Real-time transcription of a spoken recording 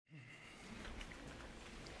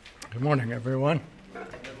Good morning, everyone. Good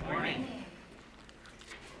morning.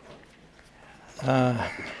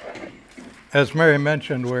 As Mary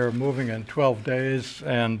mentioned, we're moving in 12 days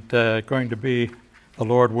and going to be, the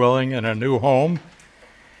Lord willing, in a new home.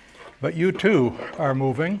 But you too are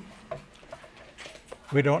moving.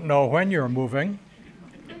 We don't know when you're moving,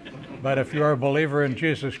 but if you're a believer in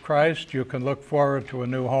Jesus Christ, you can look forward to a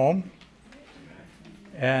new home.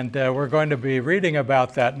 And we're going to be reading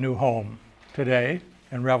about that new home today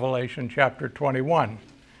in Revelation chapter 21.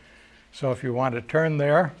 So if you want to turn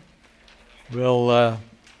there, we'll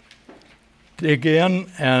dig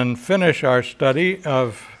in and finish our study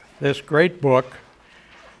of this great book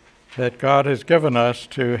that God has given us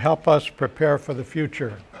to help us prepare for the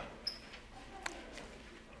future.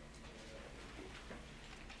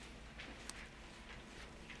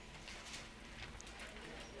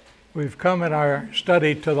 We've come in our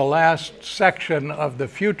study to the last section of the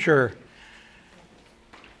future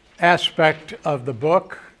aspect of the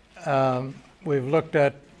book. We've looked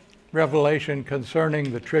at Revelation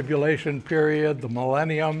concerning the tribulation period, the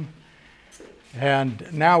millennium, and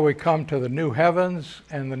now we come to the new heavens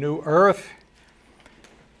and the new earth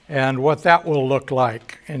and what that will look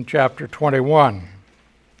like in chapter 21.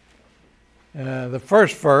 The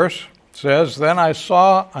first verse says, "Then I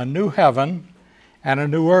saw a new heaven and a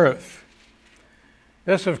new earth."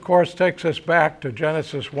 This, of course, takes us back to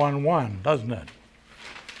Genesis 1:1, doesn't it?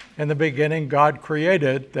 In the beginning, God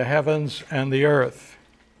created the heavens and the earth.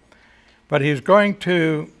 But he's going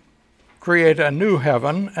to create a new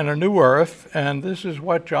heaven and a new earth, and this is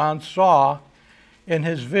what John saw in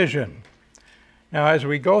his vision. Now, as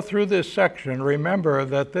we go through this section, remember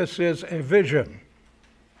that this is a vision.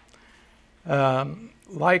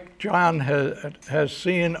 Like John has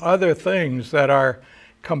seen other things that are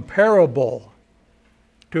comparable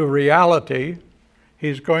to reality,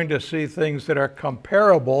 he's going to see things that are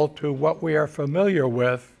comparable to what we are familiar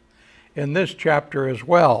with in this chapter as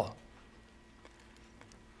well.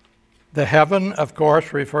 The heaven, of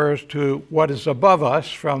course, refers to what is above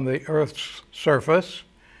us from the earth's surface.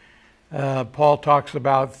 Paul talks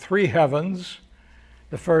about three heavens,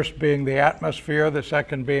 the first being the atmosphere, the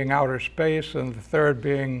second being outer space, and the third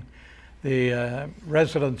being the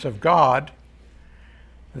residence of God.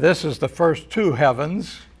 This is the first two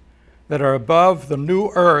heavens that are above the new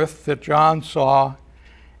earth that John saw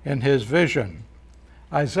in his vision.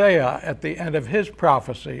 Isaiah, at the end of his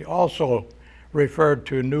prophecy, also referred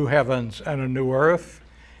to new heavens and a new earth,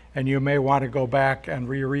 and you may want to go back and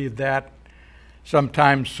reread that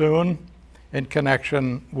sometime soon in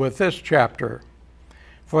connection with this chapter.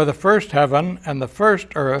 For the first heaven and the first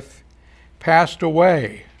earth passed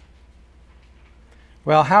away.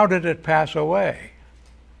 Well, how did it pass away?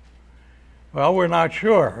 Well, we're not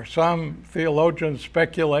sure. Some theologians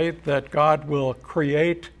speculate that God will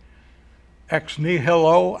create ex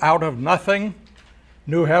nihilo, out of nothing,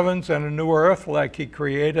 new heavens and a new earth, like he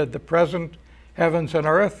created the present heavens and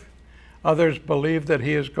earth. Others believe that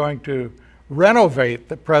he is going to renovate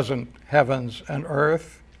the present heavens and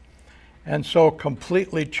earth, and so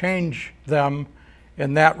completely change them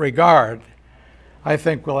in that regard. I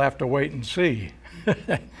think we'll have to wait and see.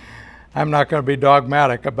 I'm not going to be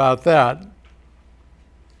dogmatic about that.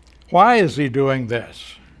 Why is he doing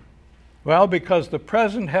this? Well, because the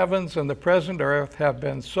present heavens and the present earth have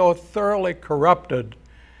been so thoroughly corrupted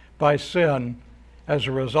by sin as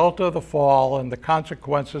a result of the fall and the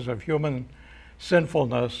consequences of human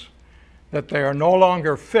sinfulness that they are no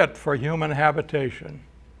longer fit for human habitation.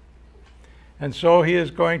 And so he is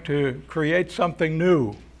going to create something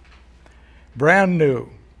new, brand new.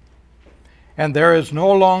 And there is no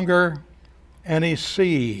longer any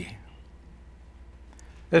sea.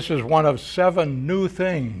 This is one of 7 new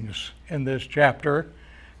things in this chapter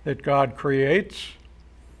that God creates.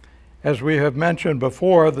 As we have mentioned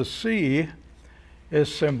before, the sea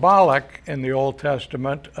is symbolic in the Old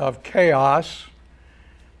Testament of chaos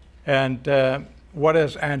and what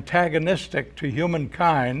is antagonistic to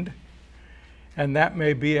humankind, and that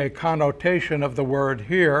may be a connotation of the word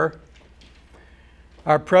here.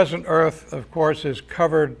 Our present earth, of course, is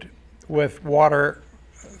covered with water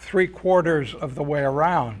 3/4 of the way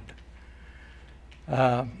around.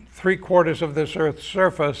 3/4 of this earth's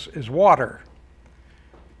surface is water.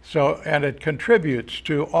 So, and it contributes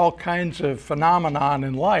to all kinds of phenomenon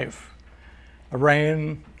in life.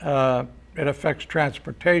 Rain, it affects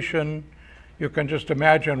transportation. You can just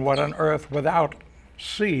imagine what an earth without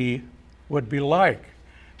sea would be like.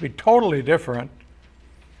 It'd be totally different,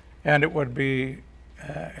 and it would be,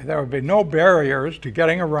 there would be no barriers to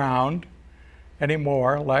getting around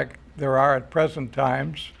anymore like there are at present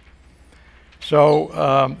times.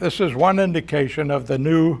 So this is one indication of the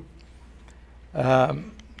new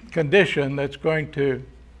condition that's going to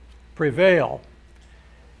prevail.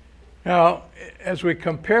 Now, as we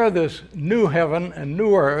compare this new heaven and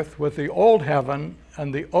new earth with the old heaven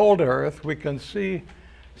and the old earth, we can see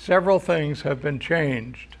several things have been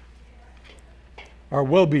changed or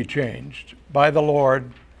will be changed by the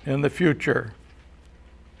Lord in the future.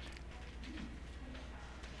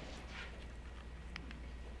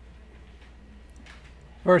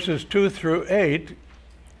 Verses 2 through 8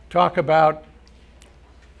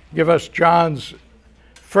 give us John's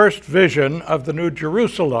first vision of the New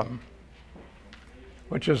Jerusalem,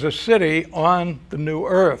 which is a city on the new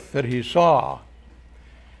earth that he saw.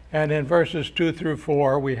 And in verses 2 through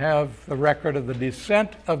 4, we have the record of the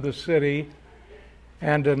descent of the city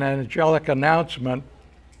and an angelic announcement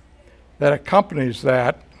that accompanies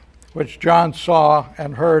that, which John saw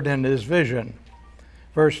and heard in his vision.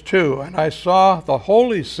 Verse 2, and I saw the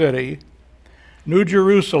holy city, New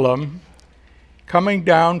Jerusalem, coming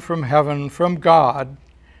down from heaven from God,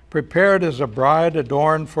 prepared as a bride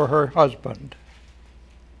adorned for her husband.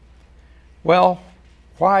 Well,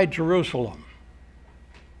 why Jerusalem?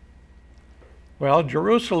 Well,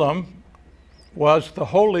 Jerusalem was the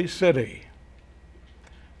holy city,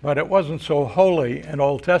 but it wasn't so holy in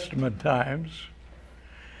Old Testament times.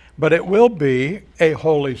 But it will be a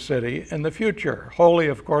holy city in the future. Holy,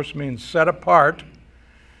 of course, means set apart,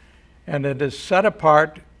 and it is set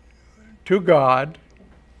apart to God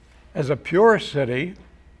as a pure city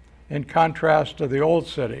in contrast to the old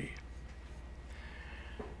city.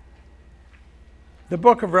 The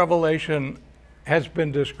book of Revelation has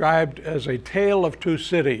been described as a tale of two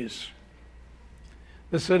cities,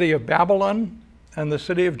 the city of Babylon and the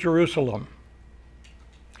city of Jerusalem.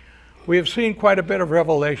 We have seen quite a bit of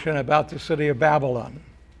revelation about the city of Babylon.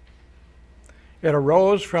 It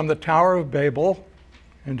arose from the Tower of Babel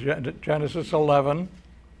in Genesis 11,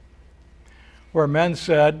 where men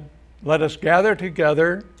said, let us gather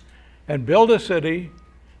together and build a city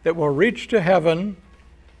that will reach to heaven,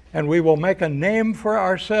 and we will make a name for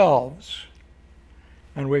ourselves.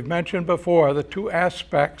 And we've mentioned before the two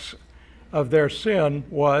aspects of their sin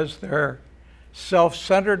was their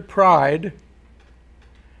self-centered pride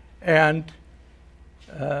and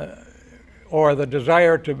or the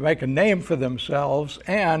desire to make a name for themselves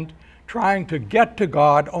and trying to get to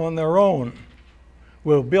God on their own.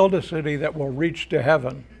 We'll build a city that will reach to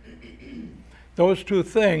heaven. Those two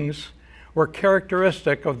things were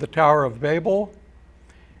characteristic of the Tower of Babel,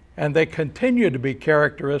 and they continue to be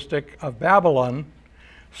characteristic of Babylon,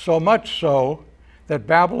 so much so that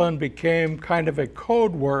Babylon became kind of a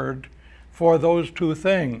code word for those two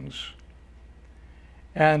things.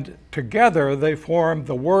 And together they form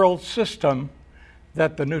the world system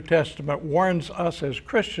that the New Testament warns us as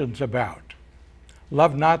Christians about.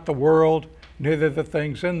 Love not the world, neither the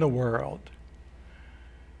things in the world.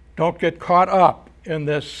 Don't get caught up in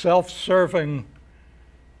this self-serving,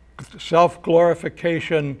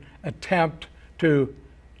 self-glorification attempt to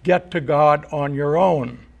get to God on your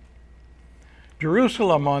own.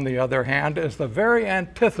 Jerusalem, on the other hand, is the very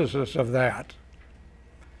antithesis of that.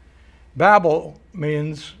 Babel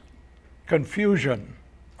means confusion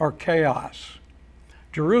or chaos.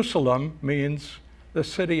 Jerusalem means the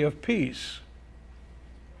city of peace.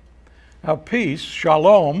 Now, peace,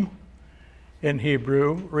 shalom, in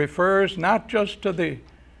Hebrew, refers not just to the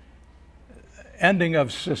ending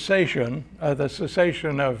of cessation, the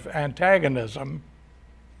cessation of antagonism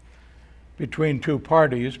between two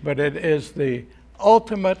parties, but it is the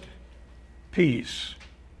ultimate peace,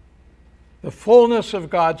 the fullness of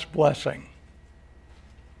God's blessing.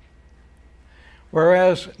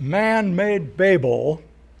 Whereas man made Babel,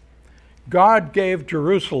 God gave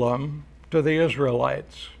Jerusalem to the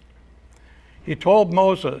Israelites. He told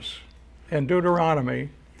Moses in Deuteronomy,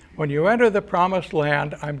 when you enter the promised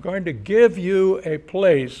land, I'm going to give you a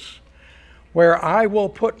place where I will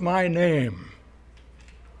put my name,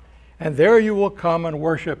 and there you will come and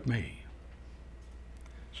worship me.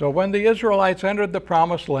 So when the Israelites entered the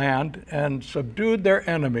promised land and subdued their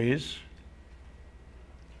enemies,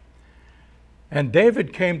 and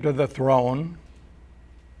David came to the throne,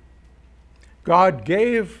 God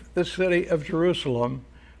gave the city of Jerusalem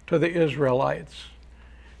to the Israelites.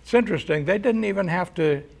 It's interesting, they didn't even have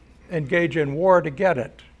to engage in war to get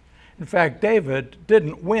it. In fact, David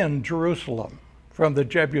didn't win Jerusalem from the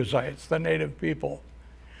Jebusites, the native people.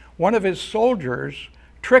 One of his soldiers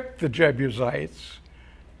tricked the Jebusites,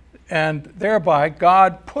 and thereby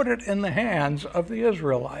God put it in the hands of the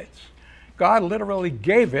Israelites. God literally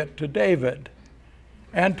gave it to David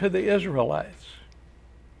and to the Israelites.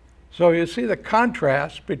 So you see the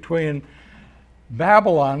contrast between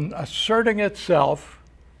Babylon asserting itself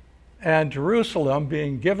and Jerusalem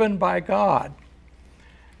being given by God.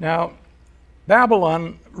 Now,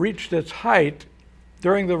 Babylon reached its height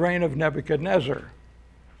during the reign of Nebuchadnezzar.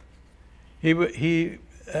 He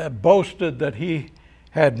boasted that he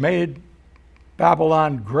had made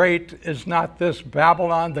Babylon great. Is not this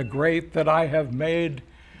Babylon the great that I have made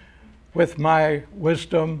with my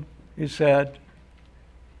wisdom? He said.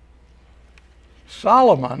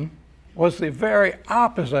 Solomon was the very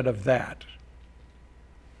opposite of that.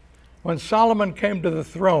 When Solomon came to the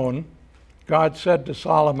throne, God said to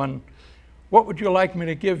Solomon, "What would you like me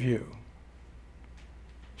to give you?"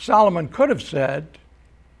 Solomon could have said,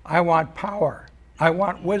 "I want power, I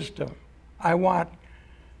want wisdom, I want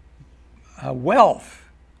wealth,"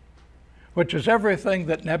 which is everything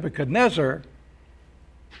that Nebuchadnezzar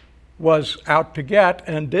was out to get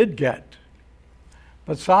and did get.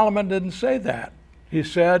 But Solomon didn't say that. He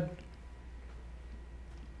said,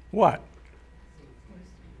 what?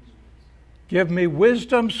 "Give me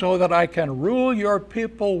wisdom so that I can rule your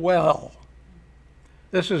people well."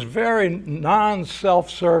 This is very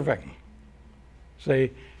non-self-serving.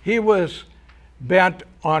 See, he was bent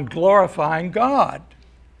on glorifying God.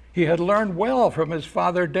 He had learned well from his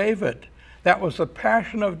father David. That was the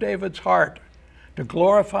passion of David's heart, to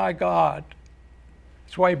glorify God.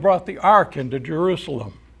 That's why he brought the ark into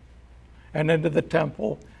Jerusalem and into the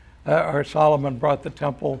temple, or Solomon brought the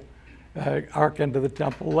temple ark into the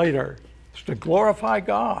temple later. It's to glorify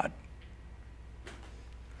God.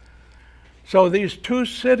 So these two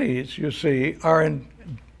cities, you see, are in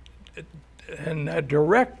a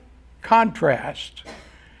direct contrast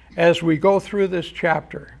as we go through this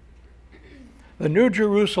chapter. The New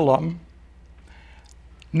Jerusalem,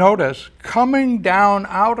 notice, coming down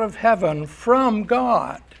out of heaven from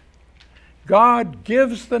God. God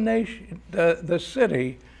gives the nation, the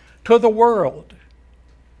city, to the world.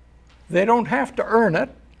 They don't have to earn it.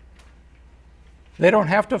 They don't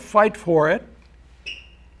have to fight for it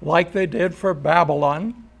like they did for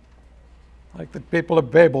Babylon, like the people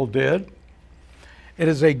of Babel did. It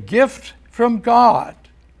is a gift from God,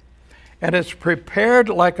 and it's prepared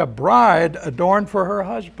like a bride adorned for her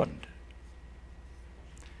husband.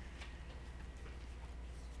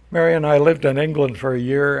 Mary and I lived in England for a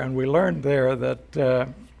year, and we learned there that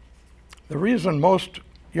the reason most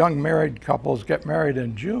young married couples get married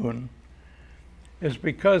in June is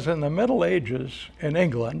because in the Middle Ages in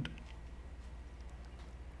England,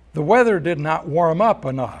 the weather did not warm up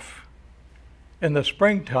enough in the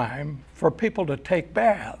springtime for people to take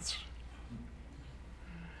baths.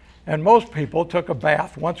 And most people took a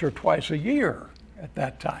bath once or twice a year at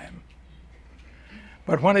that time.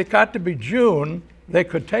 But when it got to be June, they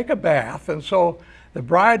could take a bath, and so the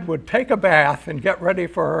bride would take a bath and get ready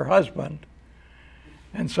for her husband.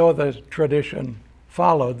 And so the tradition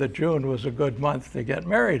followed that June was a good month to get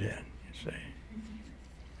married in, you see.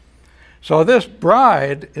 So this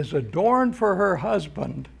bride is adorned for her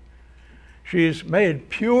husband. She's made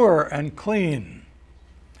pure and clean.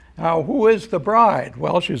 Now, who is the bride?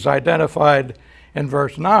 Well, she's identified in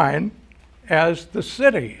verse 9 as the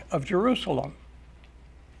city of Jerusalem.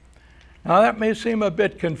 Now, that may seem a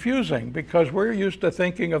bit confusing because we're used to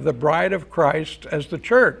thinking of the bride of Christ as the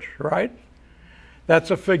church, right?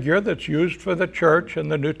 That's a figure that's used for the church in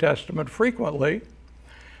the New Testament frequently.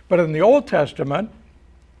 But in the Old Testament,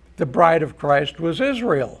 the bride of Christ was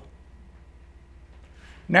Israel.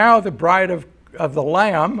 Now the bride of the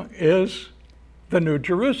Lamb is the New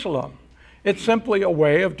Jerusalem. It's simply a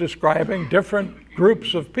way of describing different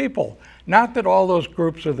groups of people. Not that all those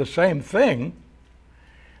groups are the same thing,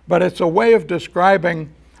 but it's a way of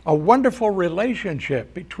describing a wonderful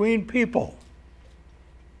relationship between people,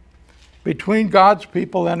 between God's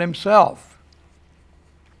people and himself.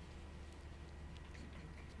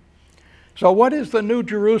 So what is the New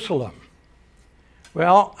Jerusalem?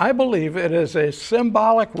 Well, I believe it is a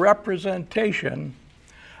symbolic representation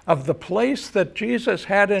of the place that Jesus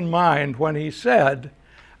had in mind when he said,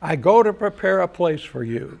 "I go to prepare a place for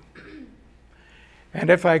you. And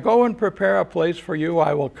if I go and prepare a place for you,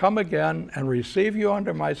 I will come again and receive you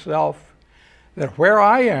unto myself, that where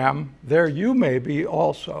I am, there you may be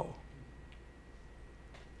also."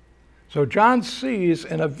 So John sees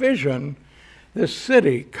in a vision this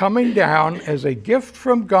city coming down as a gift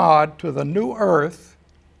from God to the new earth.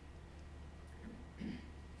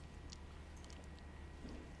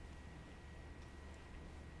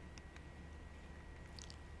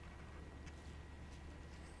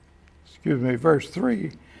 Verse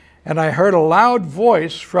 3, "And I heard a loud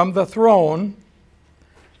voice from the throne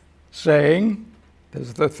saying," this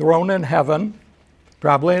is the throne in heaven,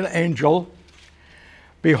 probably an angel,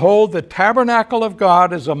 "Behold, the tabernacle of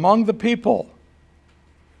God is among the people.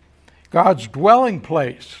 God's dwelling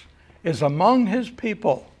place is among his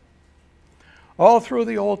people. All through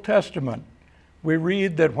the Old Testament, we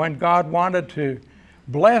read that when God wanted to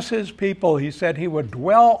bless his people, he said he would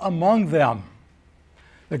dwell among them.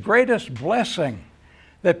 The greatest blessing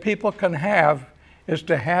that people can have is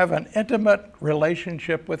to have an intimate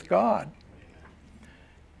relationship with God.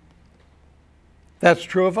 That's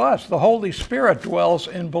true of us. The Holy Spirit dwells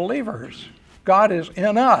in believers. God is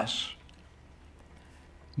in us.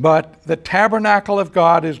 But the tabernacle of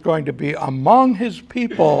God is going to be among his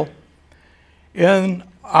people in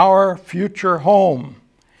our future home.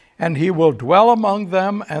 And he will dwell among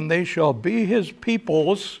them, and they shall be his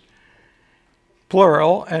peoples,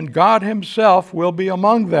 plural, and God himself will be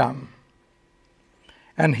among them.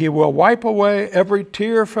 And he will wipe away every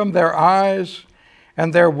tear from their eyes,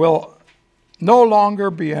 and there will no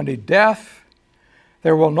longer be any death.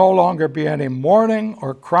 There will no longer be any mourning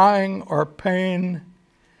or crying or pain.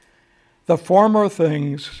 The former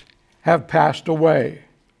things have passed away.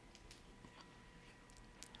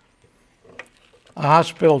 A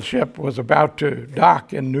hospital ship was about to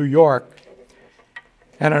dock in New York,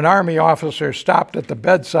 and an Army officer stopped at the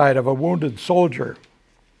bedside of a wounded soldier.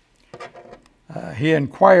 He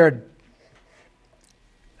inquired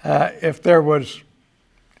if there was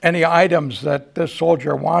any items that this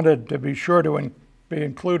soldier wanted to be sure to be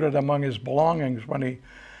included among his belongings when he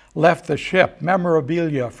left the ship,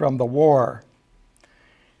 memorabilia from the war.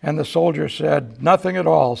 And the soldier said, "Nothing at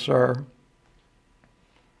all, sir."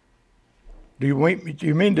 Do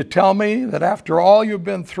you mean to tell me that after all you've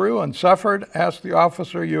been through and suffered," asked the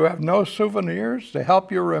officer, "you have no souvenirs to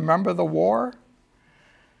help you remember the war?"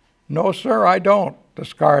 "No, sir, I don't," the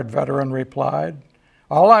scarred veteran replied.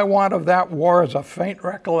 "All I want of that war is a faint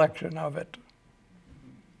recollection of it."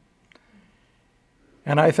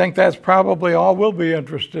 And I think that's probably all we'll be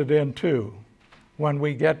interested in, too, when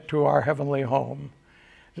we get to our heavenly home.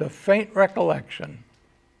 The faint recollection.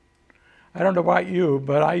 I don't know about you,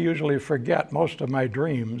 but I usually forget most of my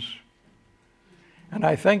dreams. And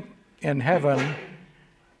I think in heaven,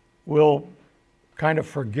 we'll kind of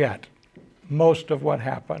forget most of what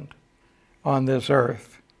happened on this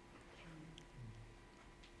earth.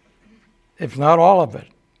 If not all of it,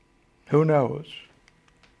 who knows?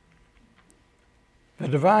 The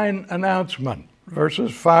divine announcement,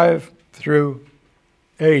 verses 5 through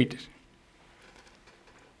 8.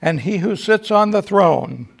 And he who sits on the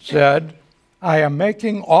throne said, "I am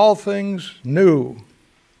making all things new."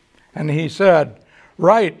 And he said,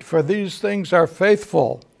 "Write, for these things are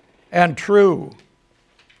faithful and true."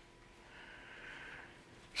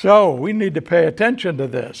 So we need to pay attention to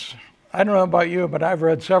this. I don't know about you, but I've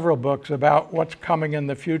read several books about what's coming in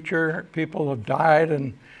the future. People have died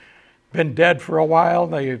and been dead for a while.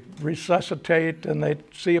 They resuscitate and they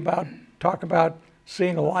talk about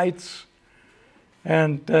seeing lights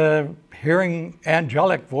and hearing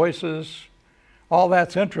angelic voices. All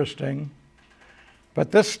that's interesting,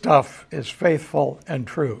 but this stuff is faithful and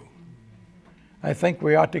true. I think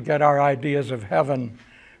we ought to get our ideas of heaven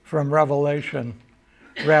from Revelation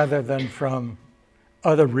rather than from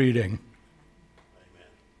other reading. Amen.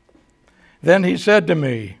 Then he said to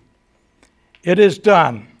me, "It is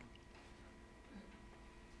done.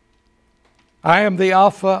 I am the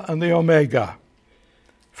Alpha and the Omega,"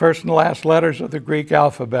 first and last letters of the Greek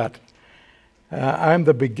alphabet. I am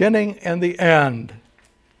the beginning and the end.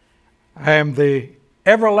 I am the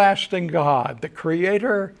everlasting God, the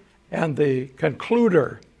creator and the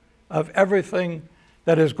concluder of everything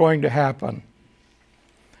that is going to happen.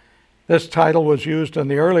 This title was used in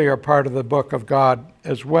the earlier part of the book of God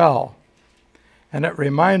as well, and it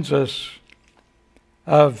reminds us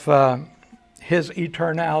of his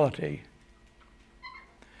eternality.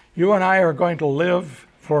 You and I are going to live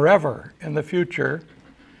forever in the future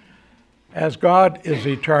as God is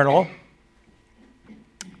eternal.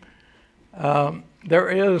 There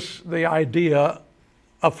is the idea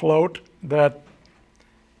afloat that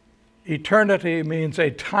eternity means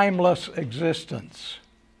a timeless existence,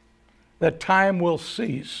 that time will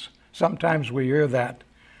cease. Sometimes we hear that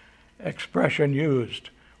expression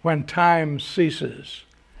used, when time ceases.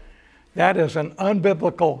 That is an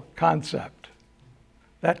unbiblical concept.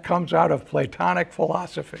 That comes out of Platonic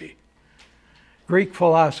philosophy, Greek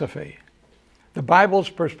philosophy. The Bible's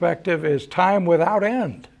perspective is time without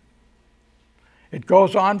end. It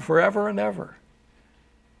goes on forever and ever.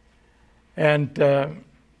 And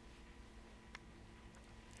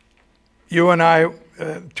you and I,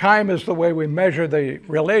 time is the way we measure the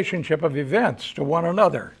relationship of events to one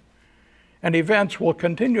another. And events will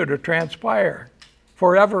continue to transpire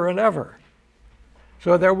forever and ever.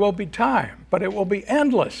 So there will be time, but it will be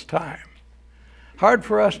endless time. hard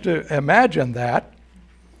for us to imagine that.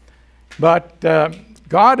 But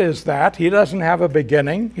God is that. He doesn't have a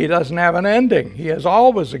beginning. He doesn't have an ending. He has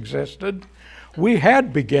always existed. We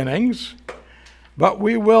had beginnings, but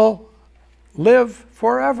we will live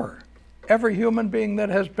forever. Every human being that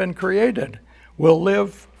has been created will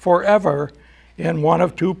live forever in one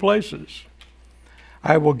of two places.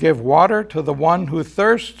 I will give water to the one who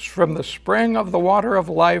thirsts from the spring of the water of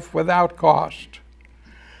life without cost.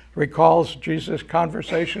 Recalls Jesus'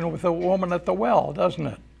 conversation with the woman at the well, doesn't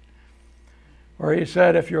it? Where he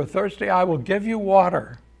said, if you're thirsty, I will give you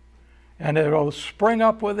water, and it will spring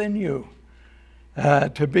up within you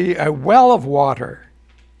to be a well of water.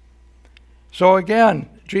 So again,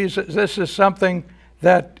 this is something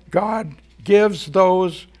that God gives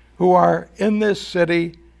those who are in this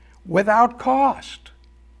city without cost.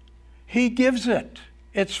 He gives it.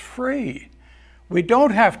 It's free. We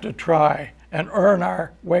don't have to try and earn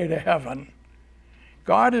our way to heaven.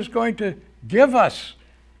 God is going to give us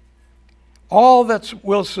all that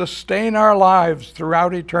will sustain our lives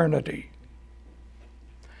throughout eternity.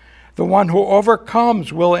 The one who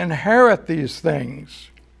overcomes will inherit these things.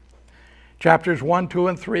 Chapters 1, 2,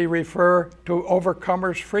 and 3 refer to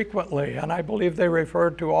overcomers frequently, and I believe they refer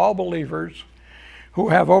to all believers who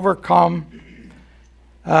have overcome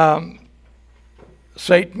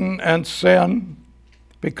Satan and sin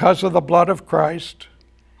because of the blood of Christ.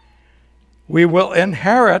 We will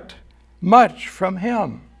inherit much from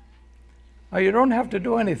him. Now, you don't have to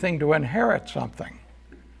do anything to inherit something.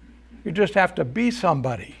 You just have to be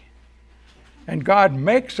somebody. And God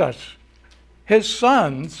makes us his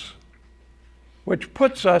sons, which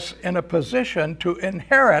puts us in a position to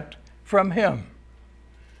inherit from him.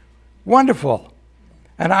 Wonderful.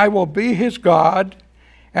 And I will be his God,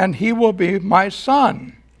 and he will be my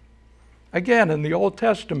son. Again, in the Old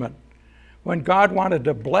Testament, when God wanted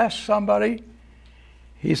to bless somebody,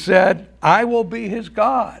 he said, I will be his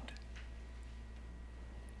God.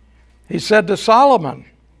 He said to Solomon,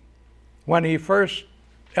 when he first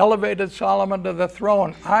elevated Solomon to the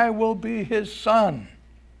throne, I will be his son.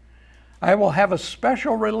 I will have a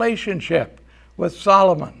special relationship with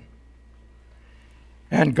Solomon.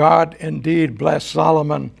 And God indeed blessed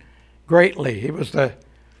Solomon greatly. He was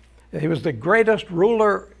the greatest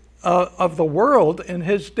ruler of the world in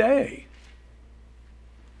his day.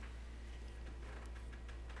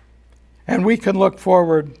 And we can look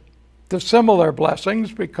forward to similar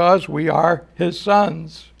blessings because we are his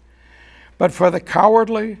sons. But for the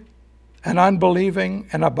cowardly and unbelieving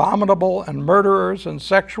and abominable and murderers and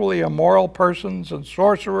sexually immoral persons and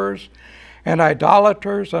sorcerers and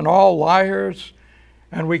idolaters and all liars,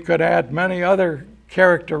 and we could add many other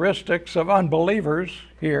characteristics of unbelievers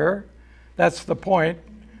here. That's the point.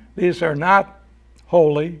 These are not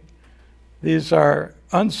holy. These are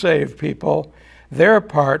unsaved people. Their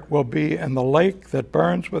part will be in the lake that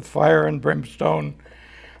burns with fire and brimstone,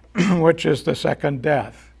 which is the second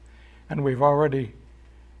death. And we've already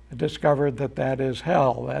discovered that that is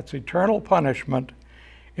hell. That's eternal punishment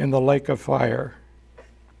in the lake of fire.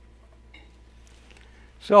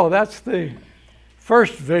 So that's the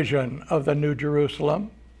first vision of the New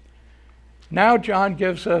Jerusalem. Now John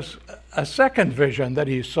gives us a second vision that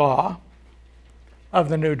he saw of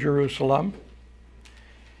the New Jerusalem.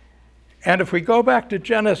 And if we go back to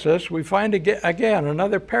Genesis, we find again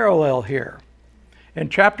another parallel here. In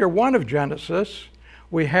chapter 1 of Genesis,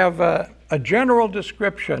 we have a general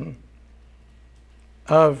description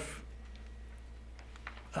of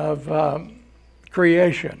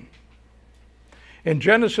creation. In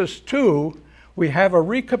Genesis 2, we have a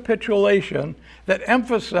recapitulation that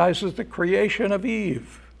emphasizes the creation of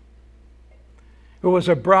Eve, who was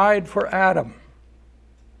a bride for Adam.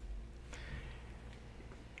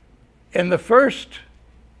 In the first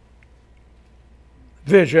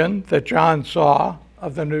vision that John saw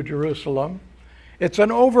of the New Jerusalem, it's an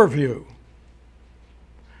overview.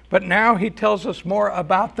 But now he tells us more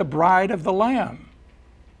about the bride of the Lamb,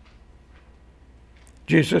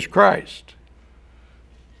 Jesus Christ.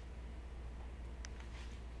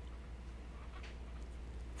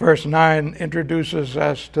 Verse 9 introduces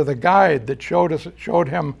us to the guide that showed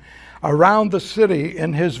him around the city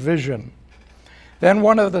in his vision. Then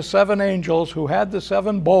one of the 7 angels who had the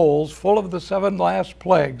 7 bowls full of the 7 last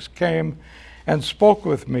plagues came and spoke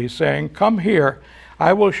with me, saying, Come here,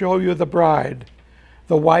 I will show you the bride,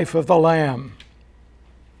 the wife of the Lamb.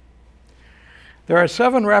 There are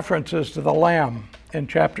 7 references to the Lamb in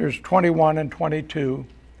chapters 21 and 22,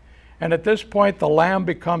 and at this point the Lamb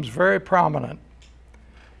becomes very prominent.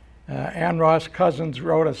 Ann Ross Cousins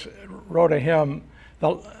wrote a hymn,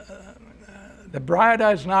 the bride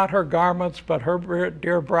has not her garments, but her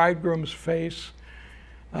dear bridegroom's face.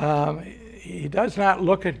 He does not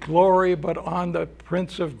look at glory, but on the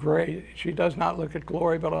Prince of Grace. She does not look at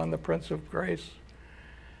glory, but on the Prince of Grace.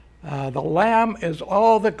 The Lamb is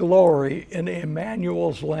all the glory in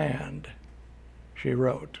Emmanuel's land, she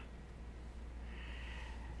wrote.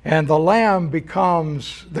 And the Lamb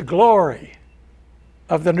becomes the glory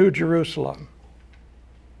of the New Jerusalem.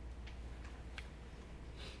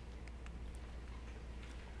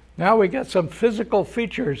 Now we get some physical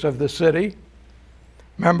features of the city.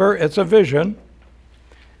 Remember, it's a vision.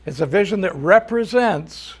 It's a vision that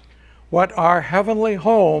represents what our heavenly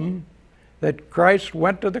home that Christ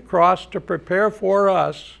went to the cross to prepare for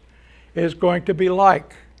us is going to be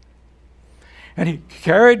like. And he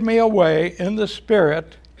carried me away in the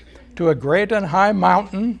Spirit to a great and high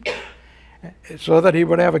mountain so that he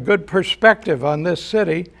would have a good perspective on this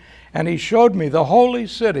city. And he showed me the holy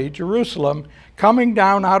city, Jerusalem, coming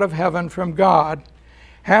down out of heaven from God,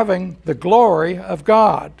 having the glory of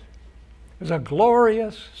God. It was a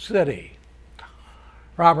glorious city.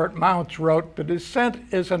 Robert Mounce wrote, "The descent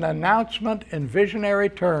is an announcement in visionary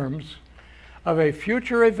terms of a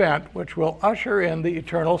future event which will usher in the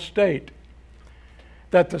eternal state.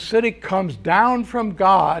 That the city comes down from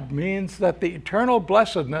God means that the eternal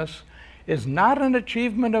blessedness is not an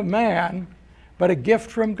achievement of man, but a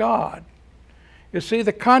gift from God." You see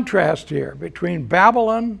the contrast here between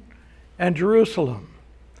Babylon and Jerusalem,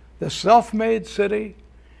 the self-made city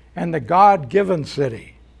and the God-given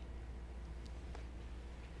city.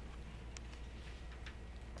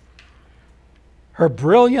 Her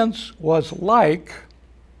brilliance was like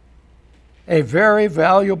a very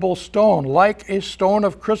valuable stone, like a stone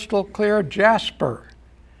of crystal clear jasper.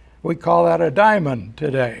 We call that a diamond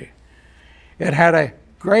today. It had a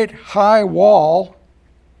great high wall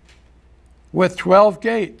with 12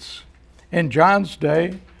 gates. In John's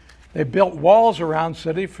day, they built walls around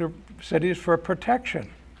cities for protection.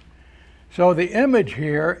 So the image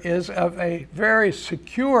here is of a very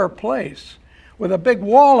secure place with a big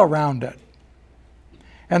wall around it.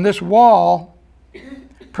 And this wall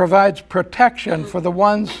provides protection for the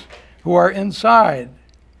ones who are inside.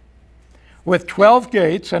 With 12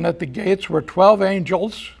 gates, and at the gates were 12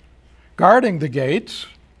 angels guarding the gates,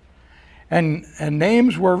 and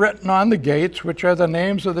names were written on the gates, which are the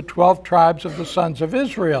names of the 12 tribes of the sons of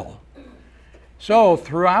Israel. So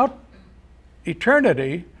throughout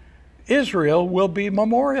eternity, Israel will be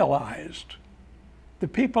memorialized. The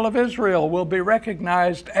people of Israel will be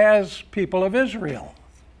recognized as people of Israel.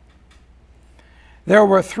 There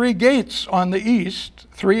were 3 gates on the east,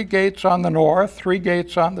 3 gates on the north, 3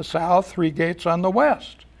 gates on the south, 3 gates on the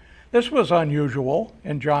west. This was unusual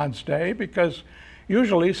in John's day because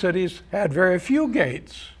usually cities had very few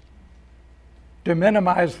gates to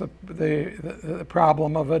minimize the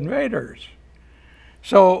problem of invaders.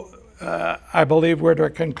 So I believe we're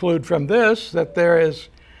to conclude from this that there is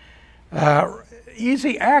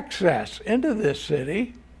easy access into this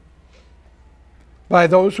city by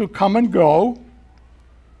those who come and go.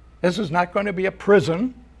 This is not going to be a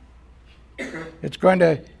prison. It's going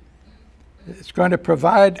to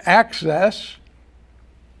provide access.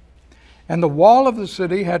 And the wall of the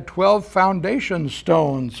city had 12 foundation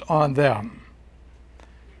stones on them.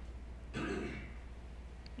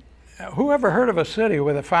 Who ever heard of a city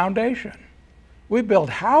with a foundation? We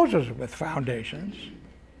build houses with foundations.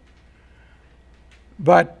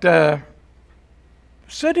 But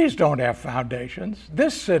cities don't have foundations.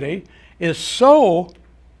 This city is so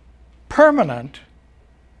permanent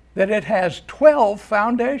that it has 12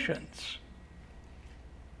 foundations.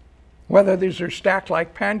 Whether these are stacked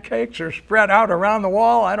like pancakes or spread out around the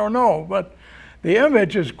wall, I don't know, but the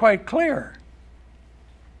image is quite clear.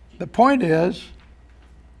 The point is,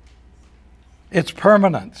 its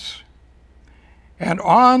permanence. And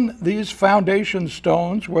on these foundation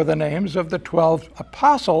stones were the names of the 12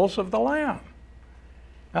 apostles of the Lamb.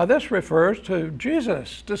 Now this refers to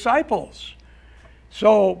Jesus' disciples.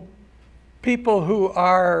 So people who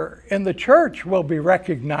are in the church will be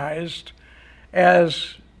recognized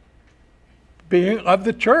as being of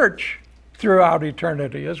the church throughout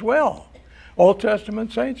eternity as well. Old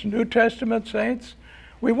Testament saints, New Testament saints.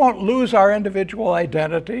 We won't lose our individual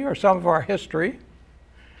identity or some of our history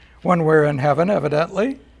when we're in heaven,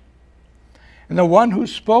 evidently. And the one who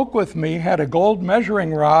spoke with me had a gold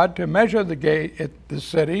measuring rod to measure the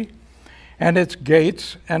city and its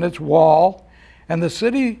gates and its wall. And the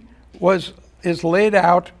city is laid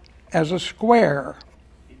out as a square,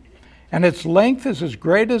 and its length is as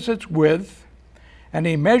great as its width. And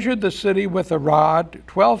he measured the city with a rod,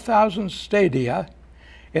 12,000 stadia.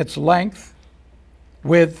 Its length,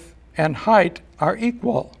 width, and height are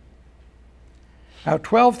equal. Now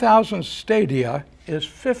 12,000 stadia is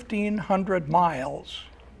 1,500 miles.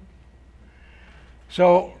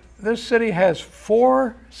 So this city has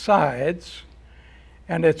 4 sides,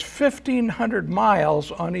 and it's 1,500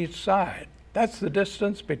 miles on each side. That's the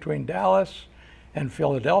distance between Dallas and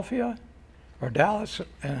Philadelphia, or Dallas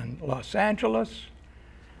and Los Angeles,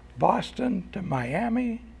 Boston to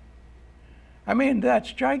Miami. I mean,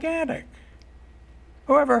 that's gigantic.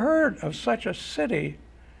 Who ever heard of such a city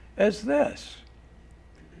as this?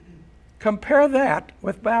 Compare that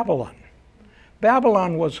with Babylon.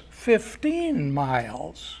 Babylon was 15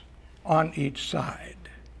 miles on each side.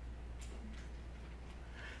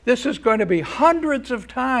 This is going to be hundreds of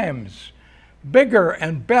times bigger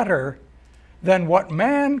and better than what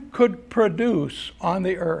man could produce on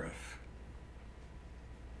the earth.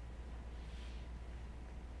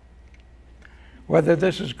 Whether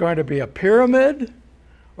this is going to be a pyramid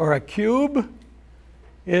or a cube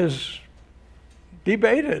is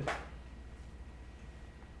debated.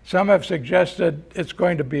 Some have suggested it's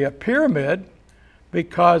going to be a pyramid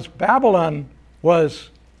because Babylon was,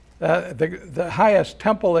 the highest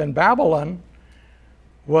temple in Babylon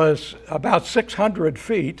was about 600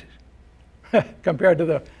 feet compared to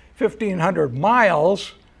the 1,500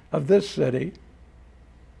 miles of this city.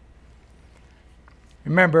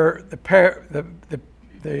 Remember,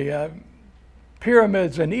 the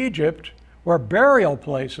pyramids in Egypt were burial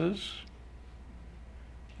places.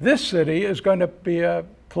 This city is going to be a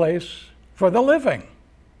place for the living.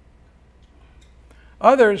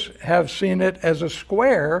 Others have seen it as a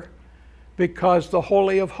square because the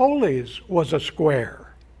Holy of Holies was a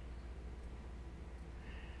square.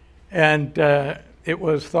 And it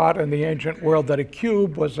was thought in the ancient world that a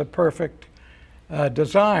cube was a perfect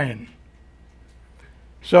design.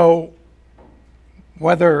 So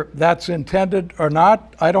whether that's intended or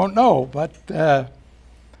not, I don't know, but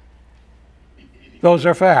those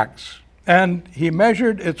are facts. And he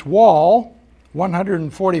measured its wall,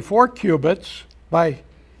 144 cubits by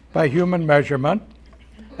human measurement.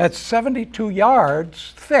 That's 72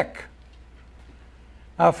 yards thick.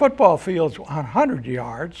 A football field's 100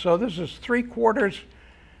 yards, so this is 3/4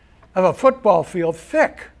 of a football field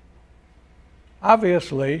thick.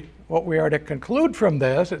 Obviously, what we are to conclude from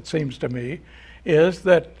this, it seems to me, is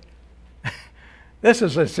that this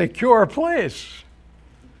is a secure place.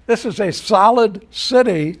 This is a solid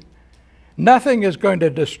city. Nothing is going to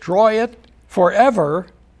destroy it forever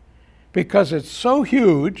because it's so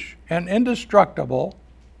huge and indestructible.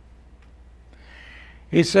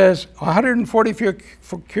 He says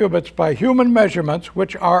 144 cubits by human measurements,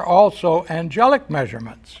 which are also angelic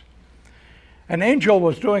measurements. An angel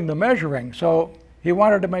was doing the measuring, so he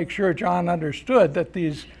wanted to make sure John understood that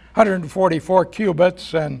these 144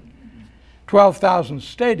 cubits and 12,000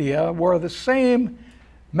 stadia were the same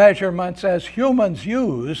measurements as humans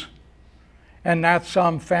use, and not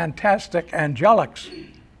some fantastic angelic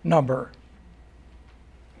number.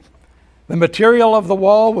 The material of the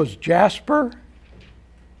wall was jasper,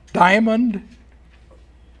 diamond,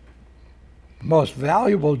 most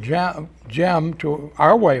valuable gem to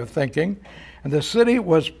our way of thinking, and the city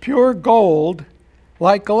was pure gold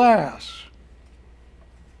like glass.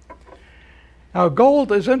 Now,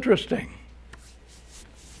 gold is interesting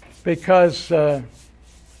because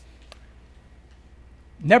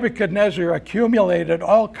Nebuchadnezzar accumulated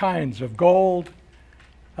all kinds of gold.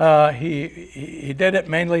 He did it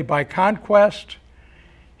mainly by conquest.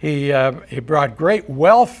 He brought great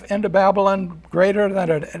wealth into Babylon, greater than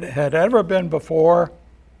it had ever been before.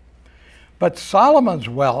 But Solomon's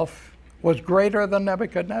wealth was greater than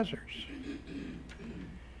Nebuchadnezzar's.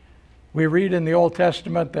 We read in the Old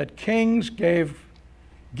Testament that kings gave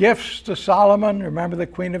gifts to Solomon. Remember the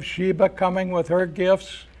Queen of Sheba coming with her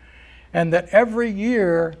gifts? And that every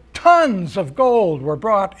year tons of gold were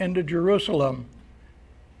brought into Jerusalem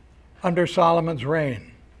under Solomon's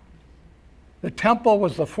reign. The temple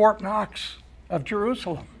was the Fort Knox of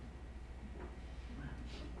Jerusalem.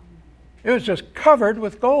 It was just covered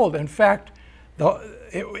with gold. In fact,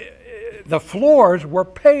 the floors were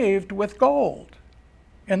paved with gold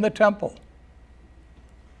in the temple.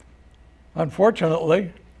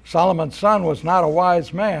 Unfortunately, Solomon's son was not a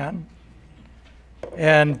wise man,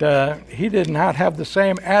 and he did not have the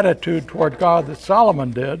same attitude toward God that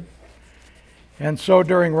Solomon did. And so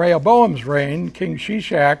during Rehoboam's reign, King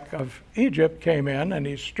Shishak of Egypt came in and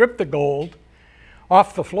he stripped the gold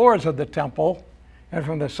off the floors of the temple and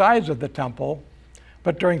from the sides of the temple.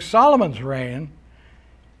 But during Solomon's reign,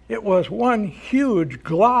 it was one huge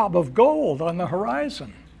glob of gold on the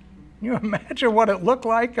horizon. Can you imagine what it looked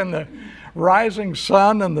like in the rising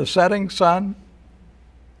sun and the setting sun?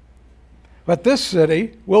 But this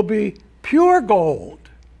city will be pure gold.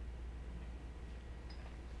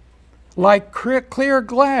 like clear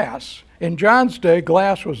glass. In John's day,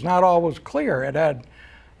 glass was not always clear. It had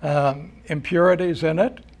impurities in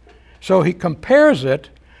it. So he compares it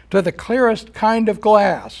to the clearest kind of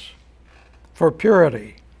glass for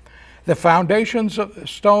purity. The foundations of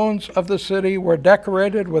stones of the city were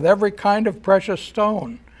decorated with every kind of precious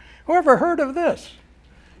stone. Who ever heard of this?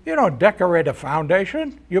 You don't decorate a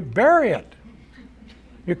foundation, you bury it.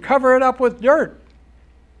 You cover it up with dirt.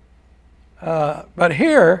 But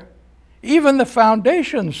here, even the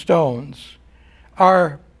foundation stones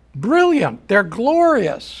are brilliant. They're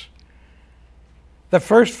glorious. The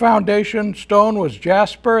first foundation stone was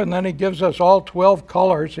jasper, and then he gives us all 12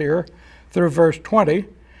 colors here through verse 20.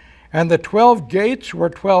 And the 12 gates were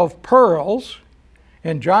 12 pearls.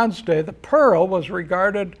 In John's day, the pearl was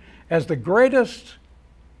regarded as the greatest,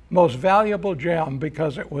 most valuable gem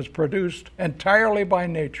because it was produced entirely by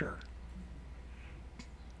nature.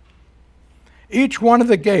 Each one of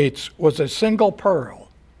the gates was a single pearl.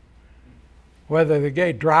 Whether the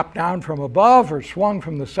gate dropped down from above or swung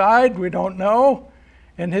from the side, we don't know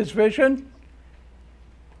in his vision.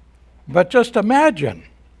 But just imagine.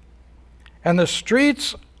 And the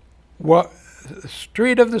street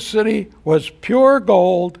of the city was pure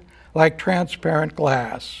gold like transparent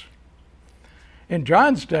glass. In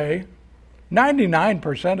John's day,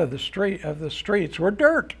 99% of the streets were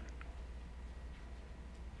dirt.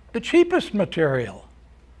 The cheapest material.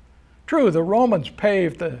 True, the Romans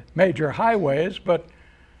paved the major highways, but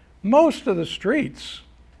most of the streets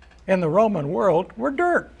in the Roman world were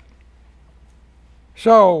dirt.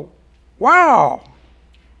 So, wow!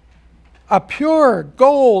 A pure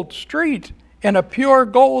gold street in a pure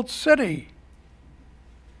gold city.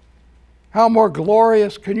 How more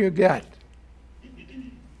glorious can you get?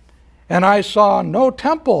 And I saw no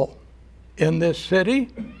temple in this city,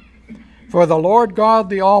 for the Lord God,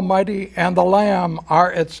 the Almighty, and the Lamb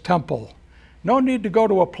are its temple. No need to go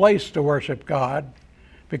to a place to worship God,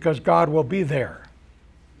 because God will be there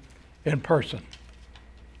in person.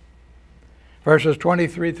 Verses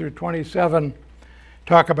 23 through 27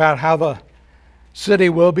 talk about how the city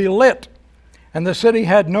will be lit. And the city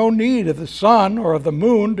had no need of the sun or of the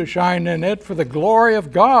moon to shine in it, for the glory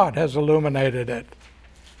of God has illuminated it.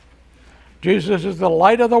 Jesus is the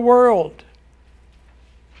light of the world,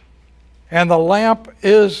 and the lamp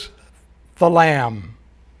is the Lamb.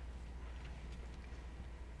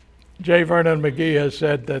 J. Vernon McGee has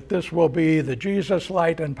said that this will be the Jesus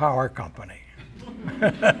Light and Power Company.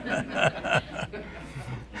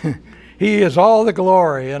 He is all the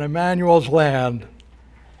glory in Emmanuel's land.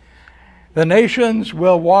 The nations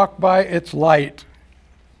will walk by its light,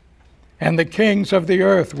 and the kings of the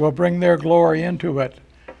earth will bring their glory into it.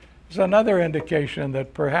 It's another indication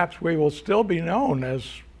that perhaps we will still be known as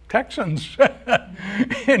Texans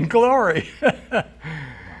in glory.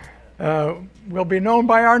 We'll be known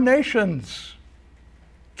by our nations.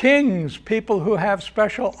 Kings, people who have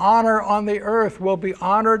special honor on the earth, will be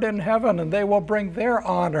honored in heaven, and they will bring their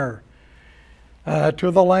honor to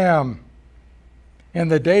the Lamb. In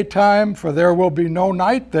the daytime, for there will be no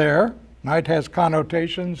night there. Night has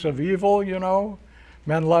connotations of evil, you know.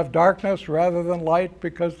 Men love darkness rather than light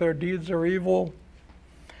because their deeds are evil.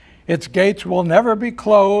 Its gates will never be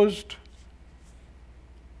closed.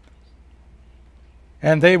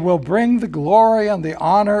 And they will bring the glory and the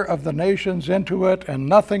honor of the nations into it, and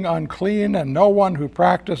nothing unclean and no one who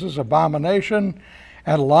practices abomination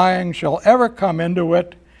and lying shall ever come into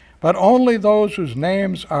it, but only those whose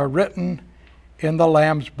names are written in the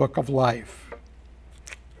Lamb's book of life.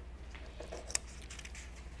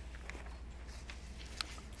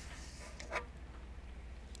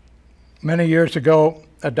 Many years ago,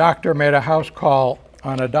 a doctor made a house call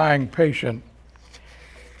on a dying patient,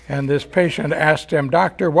 and this patient asked him,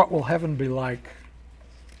 "Doctor, what will heaven be like?"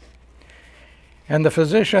 And the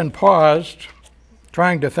physician paused,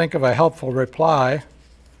 trying to think of a helpful reply,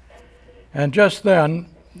 and just then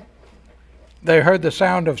they heard the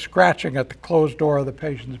sound of scratching at the closed door of the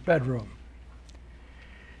patient's bedroom.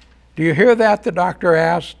 "Do you hear that?" the doctor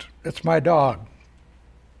asked. "It's my dog.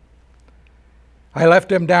 I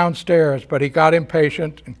left him downstairs, but he got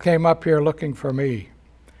impatient and came up here looking for me.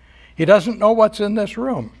 He doesn't know what's in this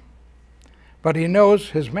room, but he knows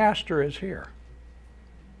his master is here."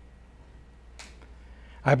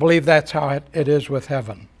 I believe that's how it is with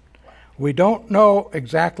heaven. We don't know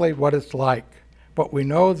exactly what it's like, but we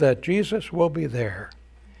know that Jesus will be there,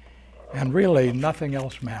 and really nothing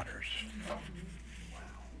else matters.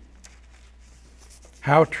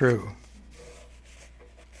 How true.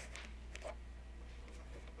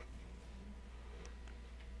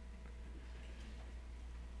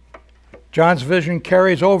 John's vision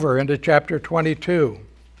carries over into chapter 22.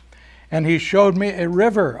 And he showed me a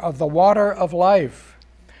river of the water of life,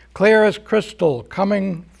 clear as crystal,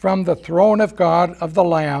 coming from the throne of God of the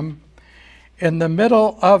Lamb. In the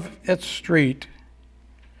middle of its street,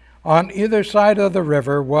 on either side of the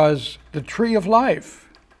river, was the tree of life.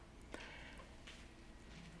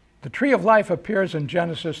 The tree of life appears in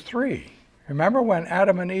Genesis 3. Remember when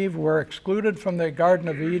Adam and Eve were excluded from the Garden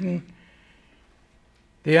of Eden?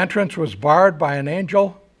 The entrance was barred by an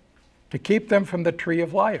angel to keep them from the tree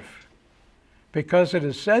of life, because it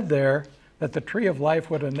is said there that the tree of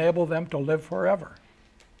life would enable them to live forever.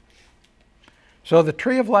 So the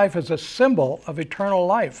tree of life is a symbol of eternal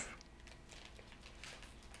life,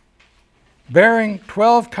 bearing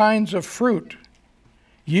 12 kinds of fruit,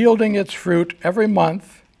 yielding its fruit every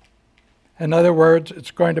month. In other words, it's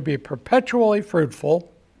going to be perpetually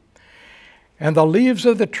fruitful. And the leaves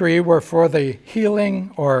of the tree were for the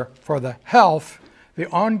healing, or for the health, the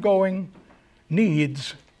ongoing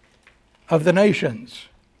needs of the nations.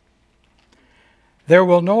 There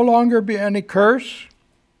will no longer be any curse.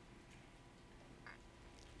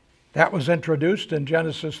 That was introduced in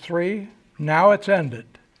Genesis 3. Now it's ended.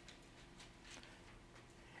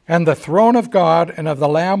 And the throne of God and of the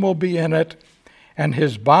Lamb will be in it, and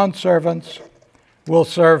his bondservants will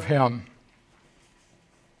serve him.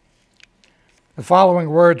 The following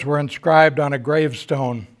words were inscribed on a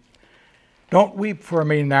gravestone. Don't weep for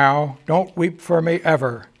me now, don't weep for me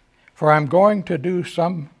ever, for I'm going to do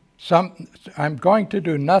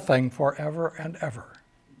nothing forever and ever.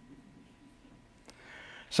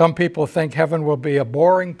 Some people think heaven will be a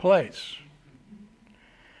boring place.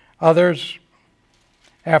 Others,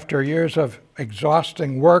 after years of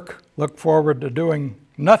exhausting work, look forward to doing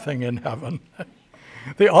nothing in heaven.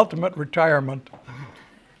 The ultimate retirement.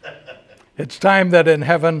 It's time that in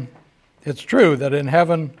heaven, it's true that in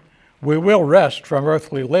heaven we will rest from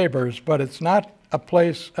earthly labors, but it's not a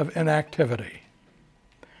place of inactivity.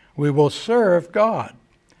 We will serve God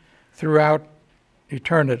throughout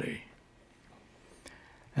eternity.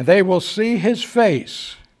 And they will see his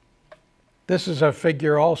face. This is a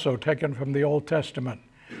figure also taken from the Old Testament.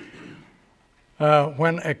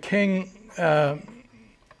 When a king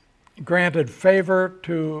granted favor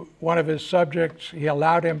to one of his subjects, he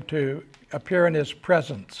allowed him to appear in his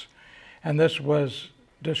presence. And this was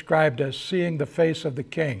described as seeing the face of the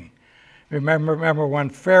king. Remember when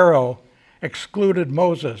Pharaoh excluded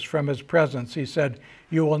Moses from his presence, he said,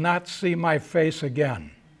 "You will not see my face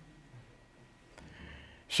again."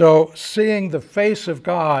 So seeing the face of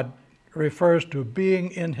God refers to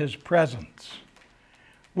being in his presence.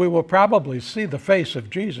 We will probably see the face of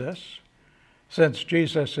Jesus, since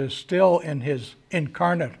Jesus is still in his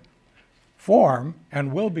incarnate form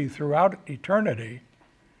and will be throughout eternity.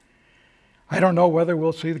 I don't know whether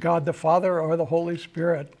we'll see God the Father or the Holy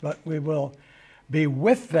Spirit, but we will be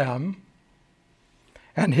with them,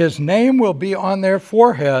 and his name will be on their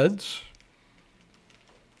foreheads.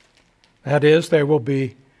 That is, they will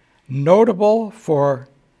be notable for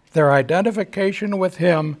their identification with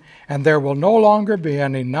him, and there will no longer be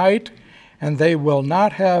any night, and they will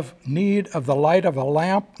not have need of the light of a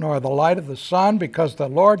lamp nor the light of the sun, because the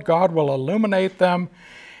Lord God will illuminate them,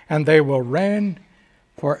 and they will reign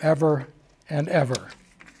forever and ever.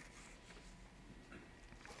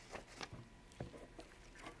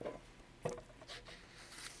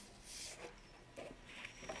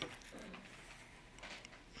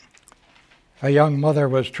 A young mother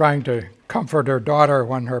was trying to comfort her daughter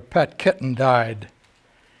when her pet kitten died.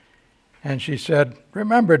 And she said,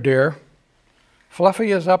 "Remember, dear,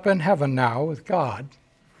 Fluffy is up in heaven now with God."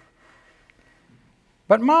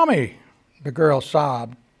 "But Mommy," the girl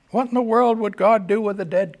sobbed, "what in the world would God do with a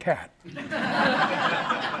dead cat?"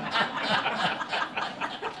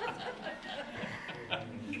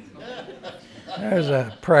 There's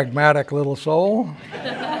a pragmatic little soul.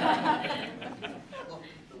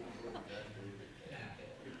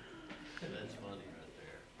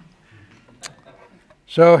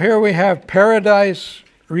 So here we have paradise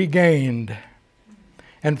regained.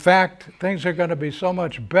 In fact, things are going to be so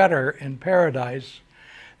much better in paradise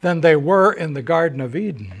than they were in the Garden of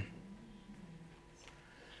Eden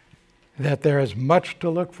that there is much to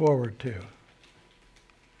look forward to.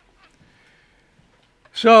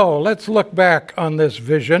 So let's look back on this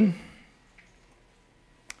vision.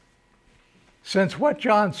 Since what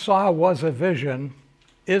John saw was a vision,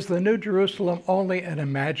 is the New Jerusalem only an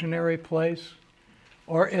imaginary place?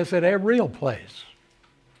 Or is it a real place?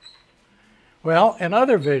 Well, in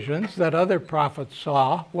other visions that other prophets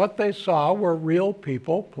saw, what they saw were real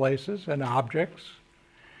people, places, and objects.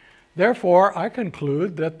 Therefore, I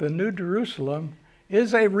conclude that the New Jerusalem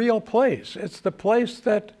is a real place. It's the place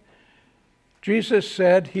that Jesus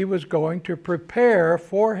said he was going to prepare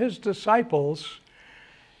for his disciples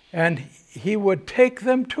and he would take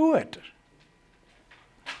them to it.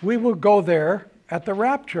 We will go there at the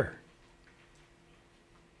rapture.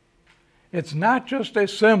 It's not just a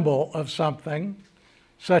symbol of something,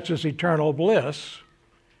 such as eternal bliss,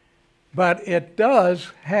 but it does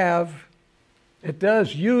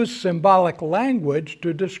use symbolic language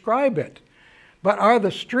to describe it. But are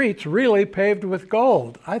the streets really paved with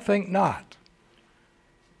gold? I think not.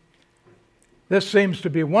 This seems to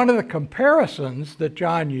be one of the comparisons that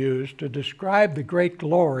John used to describe the great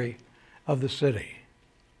glory of the city.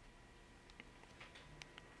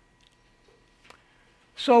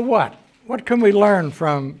 So what? What can we learn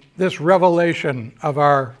from this revelation of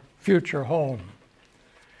our future home?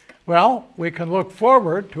 Well, we can look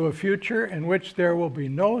forward to a future in which there will be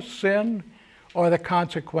no sin or the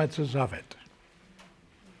consequences of it.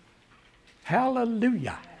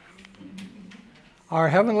 Hallelujah. Our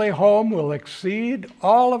heavenly home will exceed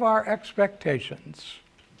all of our expectations.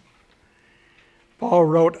 Paul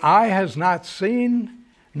wrote, "Eye has not seen,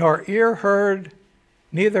 nor ear heard,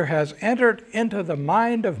 neither has entered into the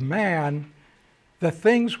mind of man the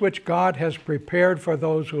things which God has prepared for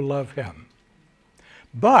those who love him.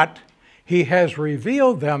 But he has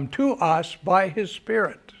revealed them to us by his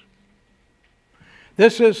Spirit."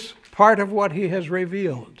 This is part of what he has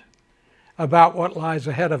revealed about what lies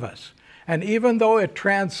ahead of us. And even though it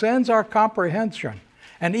transcends our comprehension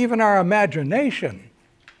and even our imagination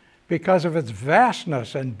because of its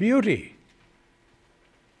vastness and beauty,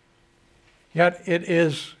 yet it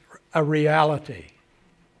is a reality.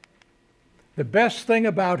 The best thing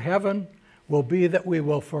about heaven will be that we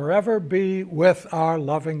will forever be with our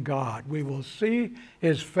loving God. We will see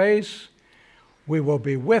his face. We will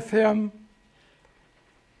be with him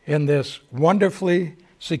in this wonderfully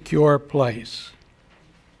secure place.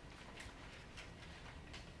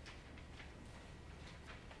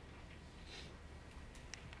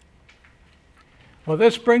 Well,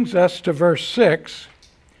 this brings us to verse 6,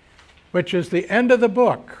 which is the end of the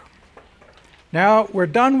book. Now, we're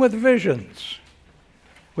done with visions.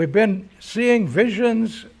 We've been seeing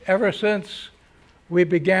visions ever since we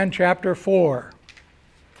began chapter 4.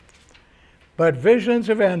 But visions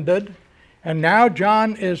have ended, and now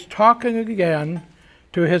John is talking again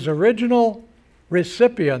to his original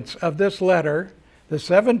recipients of this letter, the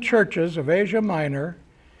 7 churches of Asia Minor,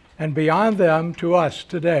 and beyond them to us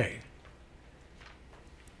today.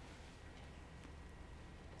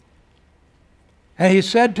 And he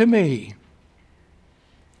said to me,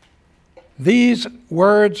 "These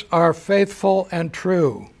words are faithful and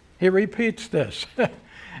true." He repeats this.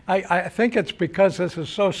 I think it's because this is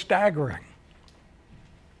so staggering.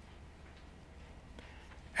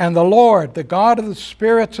 "And the Lord, the God of the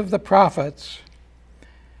spirits of the prophets,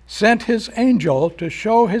 sent his angel to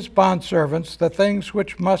show his bondservants the things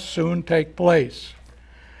which must soon take place."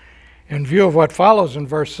 In view of what follows in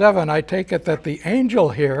verse 7, I take it that the angel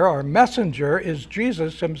here, or messenger, is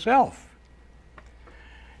Jesus himself.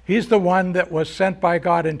 He's the one that was sent by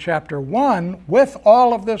God in chapter 1 with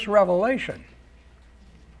all of this revelation.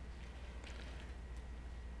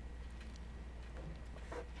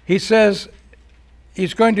 He says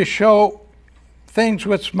he's going to show things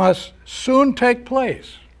which must soon take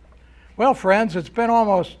place. Well, friends, it's been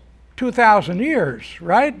almost 2,000 years,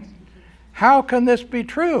 right? How can this be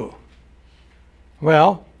true?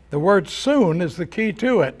 Well, the word soon is the key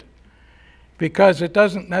to it, because it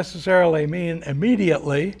doesn't necessarily mean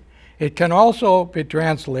immediately. It can also be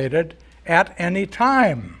translated at any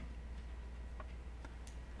time.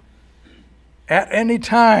 At any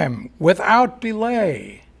time, without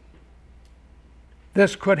delay,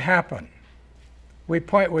 this could happen. We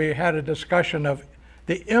had a discussion of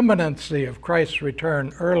the imminency of Christ's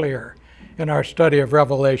return earlier in our study of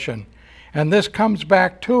Revelation, and this comes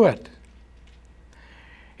back to it.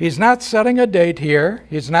 He's not setting a date here.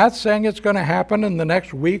 He's not saying it's going to happen in the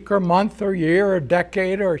next week or month or year or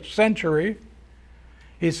decade or century.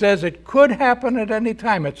 He says it could happen at any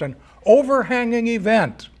time. It's an overhanging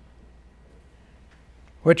event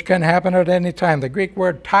which can happen at any time. The Greek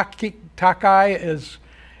word takai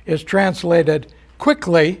is translated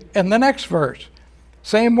quickly in the next verse.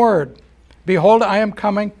 Same word. "Behold, I am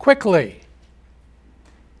coming quickly,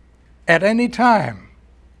 at any time,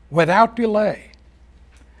 without delay.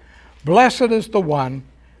 Blessed is the one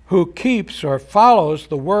who keeps or follows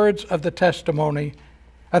the words of the testimony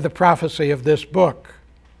of the prophecy of this book."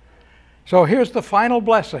 So here's the final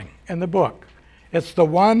blessing in the book. It's the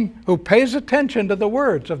one who pays attention to the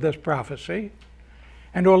words of this prophecy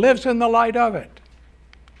and who lives in the light of it.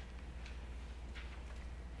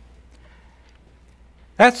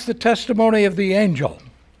 That's the testimony of the angel.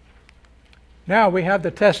 Now we have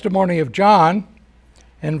the testimony of John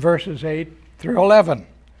in verses 8 through 11.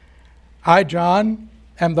 I, John,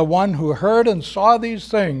 am the one who heard and saw these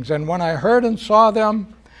things, and when I heard and saw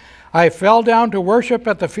them, I fell down to worship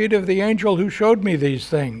at the feet of the angel who showed me these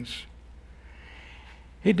things.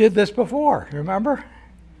 He did this before, remember?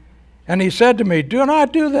 And he said to me, do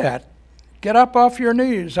not do that. Get up off your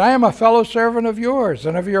knees. I am a fellow servant of yours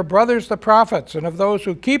and of your brothers the prophets and of those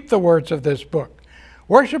who keep the words of this book.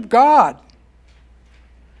 Worship God.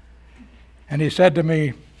 And he said to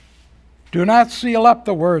me, do not seal up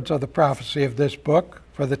the words of the prophecy of this book,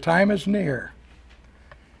 for the time is near.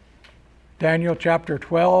 Daniel chapter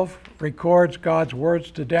 12 records God's words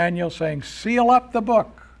to Daniel saying, seal up the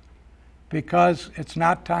book, because it's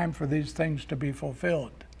not time for these things to be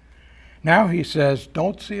fulfilled. Now he says,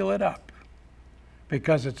 don't seal it up,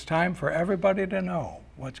 because it's time for everybody to know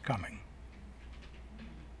what's coming.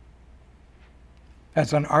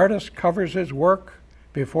 As an artist covers his work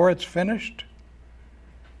before it's finished,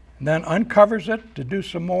 and then uncovers it to do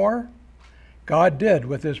some more, God did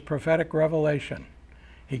with his prophetic revelation.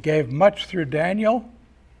 He gave much through Daniel,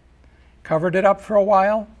 covered it up for a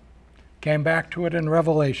while, came back to it in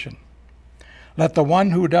Revelation. Let the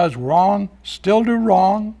one who does wrong still do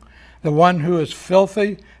wrong, the one who is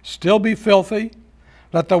filthy still be filthy.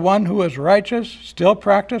 Let the one who is righteous still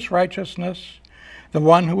practice righteousness, the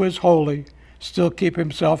one who is holy still keep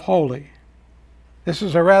himself holy. This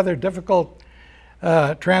is a rather difficult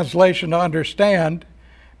translation to understand.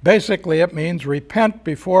 Basically, it means repent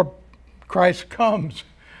before Christ comes.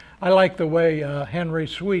 I like the way Henry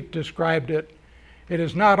Sweet described it. It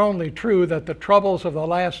is not only true that the troubles of the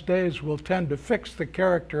last days will tend to fix the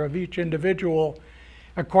character of each individual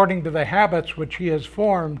according to the habits which he has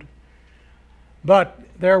formed, but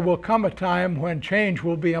there will come a time when change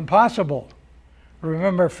will be impossible.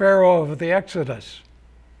 Remember Pharaoh of the Exodus.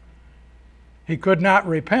 He could not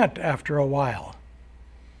repent after a while.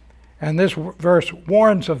 And this verse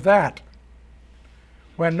warns of that.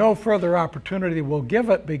 When no further opportunity will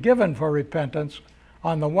be given for repentance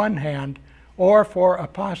on the one hand, or for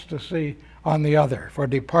apostasy on the other, for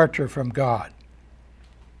departure from God.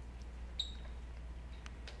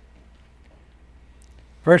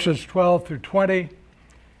 Verses 12 through 20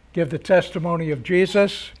 give the testimony of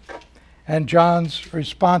Jesus and John's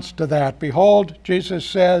response to that. Behold, Jesus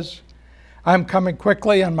says, I'm coming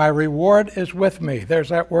quickly and my reward is with me. There's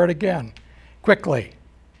that word again, quickly,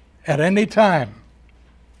 at any time.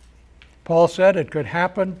 Paul said it could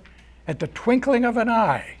happen at the twinkling of an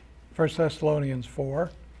eye, 1 Thessalonians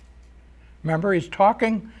 4. Remember, he's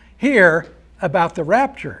talking here about the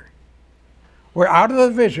rapture. We're out of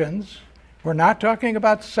the visions. We're not talking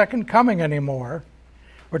about the second coming anymore.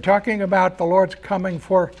 We're talking about the Lord's coming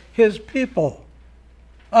for his people,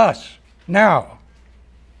 us, now.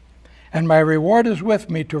 And my reward is with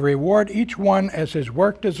me to reward each one as his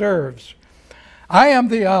work deserves. I am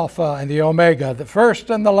the Alpha and the Omega, the first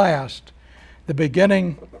and the last, the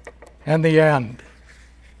beginning and the end.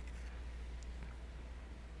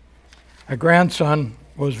 A grandson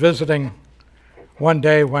was visiting one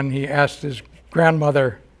day when he asked his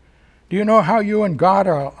grandmother, do you know how you and God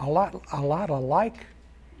are a lot alike?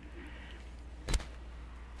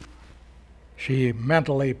 She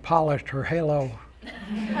mentally polished her halo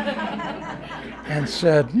and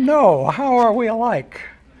said, no, how are we alike?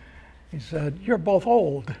 He said, you're both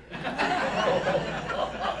old.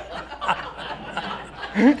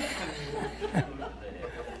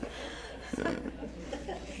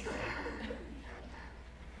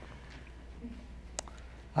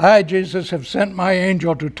 I, Jesus, have sent my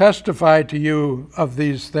angel to testify to you of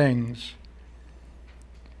these things.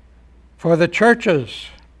 For the churches,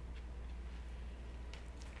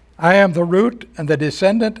 I am the root and the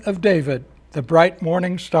descendant of David, the bright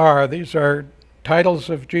morning star. These are titles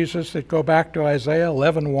of Jesus that go back to Isaiah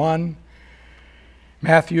 11:1,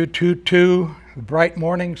 Matthew 2:2, the bright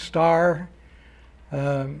morning star.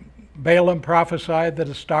 Balaam prophesied that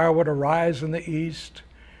a star would arise in the east.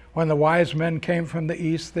 When the wise men came from the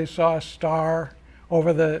east, they saw a star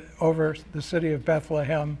over the city of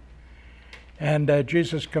Bethlehem. And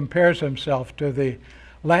Jesus compares himself to the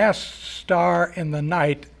last star in the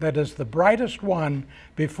night that is the brightest one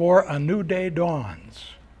before a new day dawns,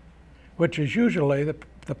 which is usually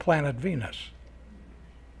the planet Venus.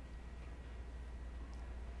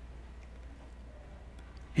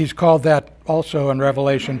 He's called that also in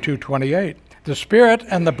Revelation 2:28. The Spirit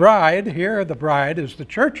and the bride, here the bride is the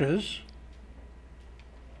churches,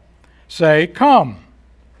 say, come,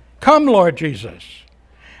 come, Lord Jesus.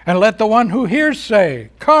 And let the one who hears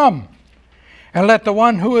say, come. And let the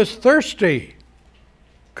one who is thirsty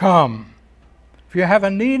come. If you have a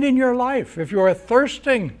need in your life, if you are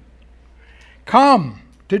thirsting, come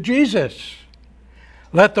to Jesus.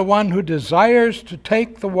 Let the one who desires to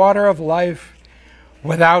take the water of life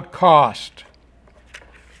without cost.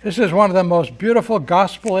 This is one of the most beautiful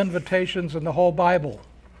gospel invitations in the whole Bible.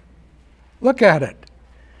 Look at it.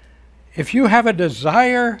 If you have a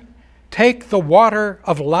desire, take the water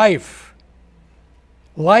of life.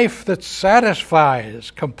 Life that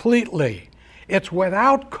satisfies completely. It's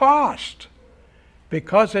without cost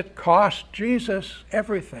because it cost Jesus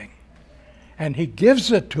everything. And he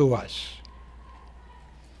gives it to us.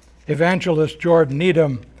 Evangelist Jordan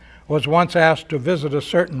Needham was once asked to visit a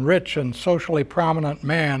certain rich and socially prominent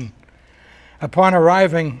man. Upon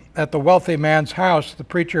arriving at the wealthy man's house, the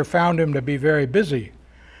preacher found him to be very busy.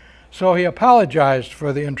 So he apologized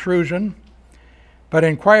for the intrusion, but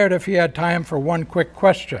inquired if he had time for one quick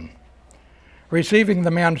question. Receiving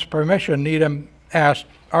the man's permission, Needham asked,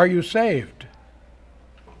 "Are you saved?"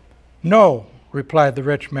 "No," replied the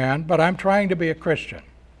rich man, "but I'm trying to be a Christian."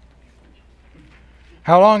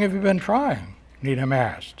 "How long have you been trying?" Needham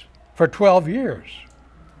asked. "For 12 years,"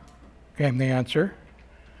 came the answer.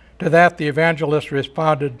 To that the evangelist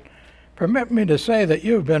responded, "Permit me to say that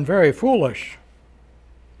you've been very foolish."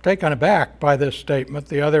 Taken aback by this statement,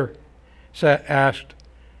 the other asked,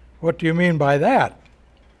 "What do you mean by that?"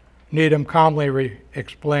 Needham calmly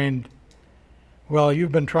explained, "Well,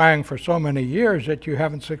 you've been trying for so many years that you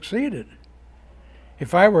haven't succeeded.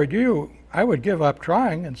 If I were you, I would give up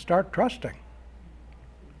trying and start trusting."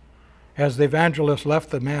 As the evangelist left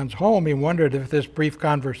the man's home, he wondered if this brief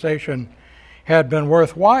conversation had been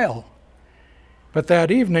worthwhile. But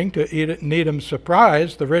that evening, to Needham's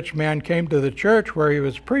surprise, the rich man came to the church where he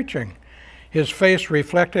was preaching. His face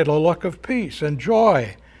reflected a look of peace and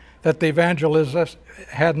joy that the evangelist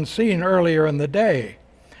hadn't seen earlier in the day.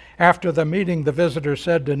 After the meeting, the visitor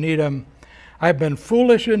said to Needham, "I've been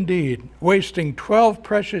foolish indeed, wasting 12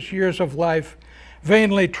 precious years of life,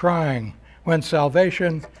 vainly trying, when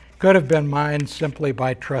salvation could have been mine simply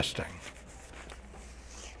by trusting."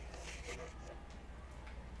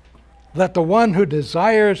 Let the one who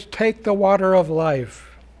desires take the water of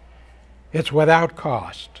life. It's without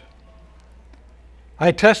cost.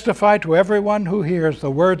 I testify to everyone who hears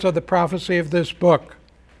the words of the prophecy of this book.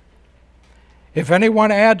 If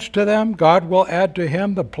anyone adds to them, God will add to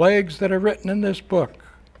him the plagues that are written in this book.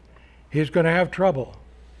 He's going to have trouble.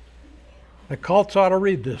 The cults ought to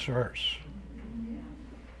read this verse.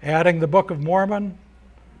 Adding the Book of Mormon,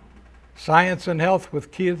 science and health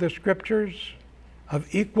with key to the scriptures, of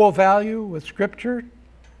equal value with Scripture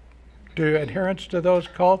to adherence to those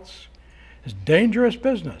cults is dangerous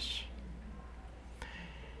business.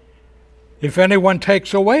 If anyone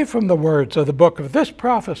takes away from the words of the book of this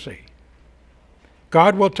prophecy,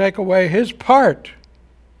 God will take away his part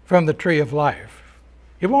from the tree of life.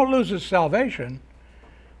 He won't lose his salvation,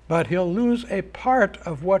 but he'll lose a part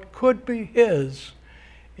of what could be his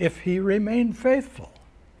if he remained faithful.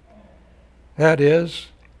 That is,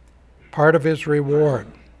 part of his reward,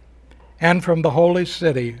 and from the holy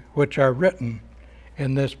city which are written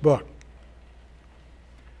in this book.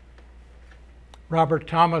 Robert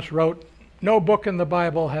Thomas wrote, "No book in the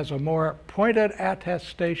Bible has a more pointed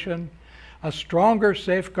attestation, a stronger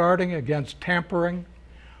safeguarding against tampering,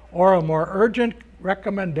 or a more urgent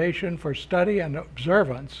recommendation for study and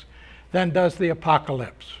observance than does the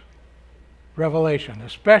Apocalypse, Revelation,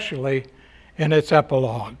 especially in its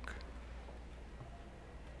epilogue."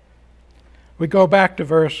 We go back to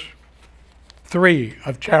verse 3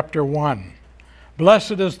 of chapter 1.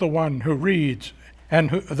 "Blessed is the one who reads,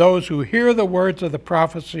 and those who hear the words of the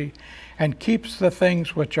prophecy, and keeps the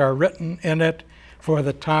things which are written in it, for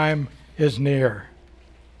the time is near."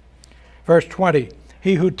 Verse 20,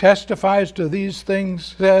 "He who testifies to these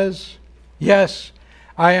things says, 'Yes,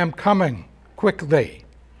 I am coming quickly,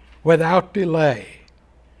 without delay,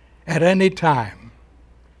 at any time.'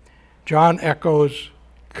 John echoes,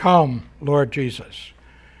 'Come, Lord Jesus.'"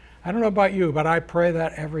 I don't know about you, but I pray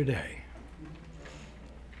that every day.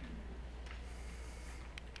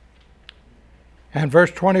 And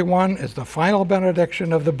verse 21 is the final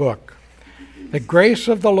benediction of the book. "The grace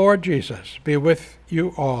of the Lord Jesus be with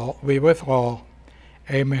you all, be with all.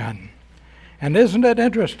 Amen." And isn't it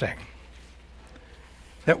interesting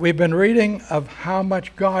that we've been reading of how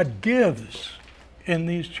much God gives in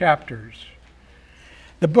these chapters?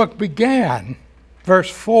 The book began,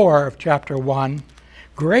 verse 4 of chapter 1,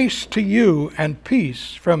 "Grace to you and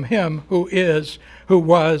peace from him who is, who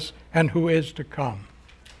was, and who is to come."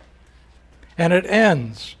 And it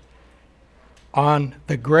ends on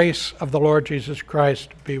 "the grace of the Lord Jesus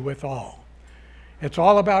Christ be with all." It's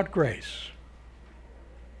all about grace.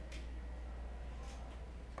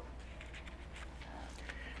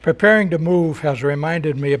 Preparing to move has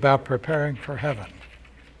reminded me about preparing for heaven.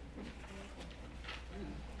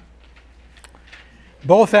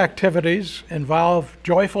 Both activities involve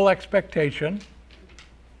joyful expectation,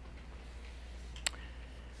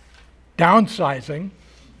 downsizing,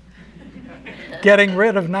 getting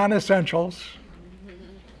rid of non-essentials,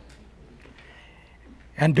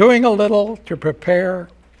 and doing a little to prepare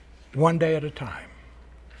one day at a time.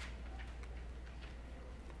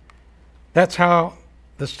 That's how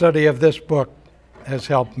the study of this book has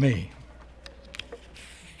helped me.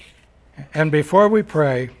 And before we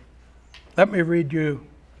pray, let me read you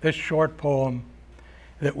this short poem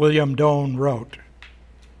that William Doane wrote.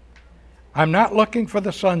 I'm not looking for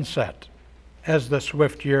the sunset as the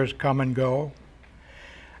swift years come and go.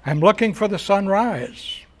 I'm looking for the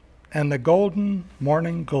sunrise and the golden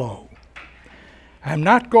morning glow. I'm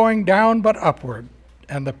not going down but upward,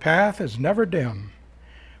 and the path is never dim,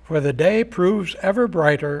 for the day proves ever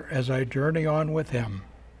brighter as I journey on with him.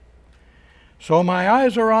 So my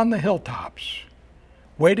eyes are on the hilltops,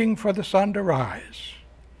 waiting for the sun to rise,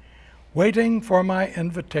 waiting for my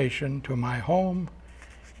invitation to my home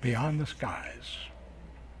beyond the skies.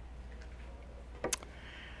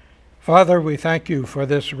 Father, we thank you for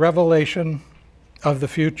this revelation of the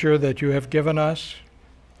future that you have given us,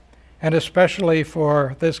 and especially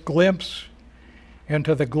for this glimpse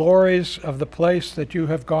into the glories of the place that you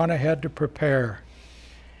have gone ahead to prepare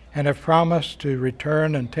and have promised to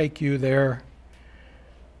return and take you there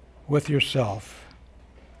with yourself.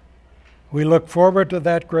 We look forward to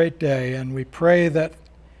that great day, and we pray that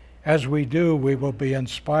as we do, we will be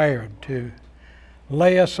inspired to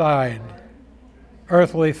lay aside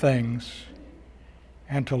earthly things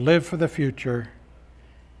and to live for the future,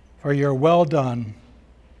 for your well done,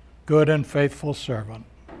 good and faithful servant.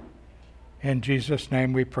 In Jesus'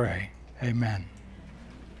 name we pray. Amen.